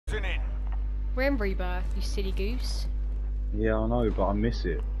We're in Rebirth, you silly goose. Yeah, I know, but I miss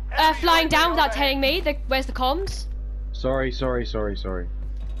it. Flying down without telling me. Where's the comms? Sorry.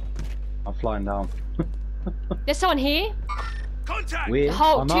 I'm flying down. There's someone here. Contact! Weird.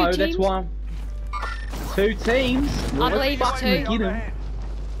 Halt, I know, two that's teams. one. 2 teams? I believe it's 2. Get him.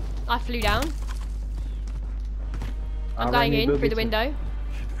 I flew down. I'm I going ran in you through the boogie window.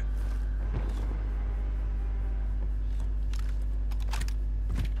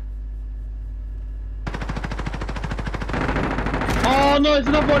 Oh no, there's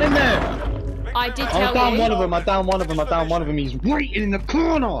another one in there! I did I tell down you. one of them, I down one of them, he's waiting in the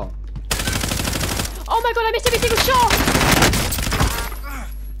corner! Oh my god, I missed every single shot!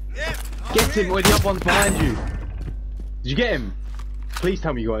 Get him, or the other one's behind you. Did you get him? Please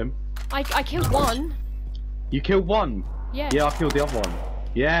tell me you got him. I killed one. You killed one? Yeah. Yeah, I killed the other one.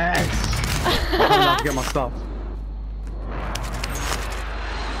 Yes! I'm gonna get my stuff.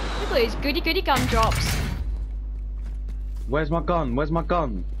 Look at these goody gun drops. Where's my gun? Where's my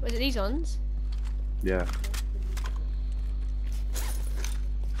gun? Was it these ones? Yeah.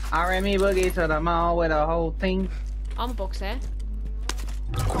 RME boogie to the mall with a whole thing. Armor box there.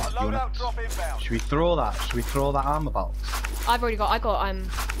 Got a loadout drop inbound. Should we throw that? Should we throw that armor box? I got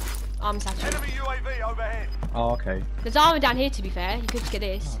armor satchel. Enemy UAV overhead. Oh, okay. There's armor down here to be fair, you could just get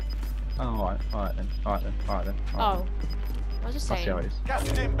this. Oh, alright then. Oh. I was just That's how saying. it is. Gas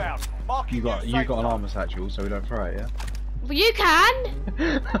is inbound. Marking You got safe an zone. armor satchel, so we don't throw it, yeah? Well you can!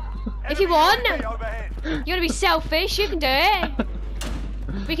 If you Enemy want! UAV overhead. You wanna be selfish, you can do it!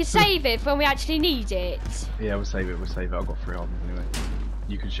 We can save it for when we actually need it. Yeah, we'll save it. I've got 3 armors anyway.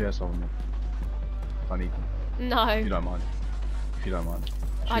 You can share some of them. If I need them. If you No. don't mind. If you don't mind.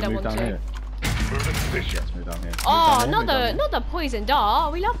 Should I we don't move want down to. here? Moving position. Yes, move down here. Oh, Move down here. not the poison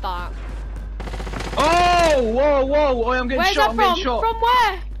dart. We love that. Oh! Whoa! Oi, I'm getting Where's shot. that I'm from? getting shot. From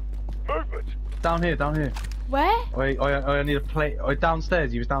where? Movement. Down here. Where? I need a plate. Oh,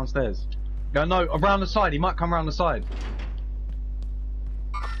 downstairs. He was downstairs. No, around the side. He might come around the side.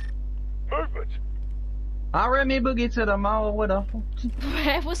 Movement. I ran me boogie to the mall with a.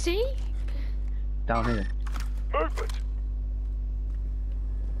 Where was he? Down here. Movement.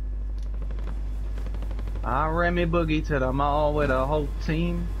 I ran me boogie to the mall with a whole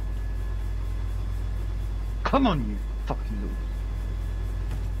team. Come on, you fucking little.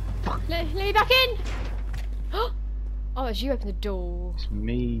 Fuck. Let me back in. Oh, as you open the door. It's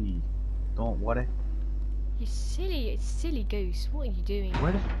me. Don't worry. You silly goose. What are you doing?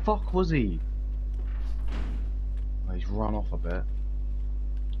 Where the fuck was he? Oh, he's run off a bit.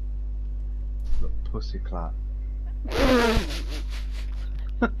 Look, pussy clap.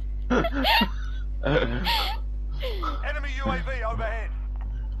 Enemy UAV overhead.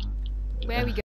 Where are we going?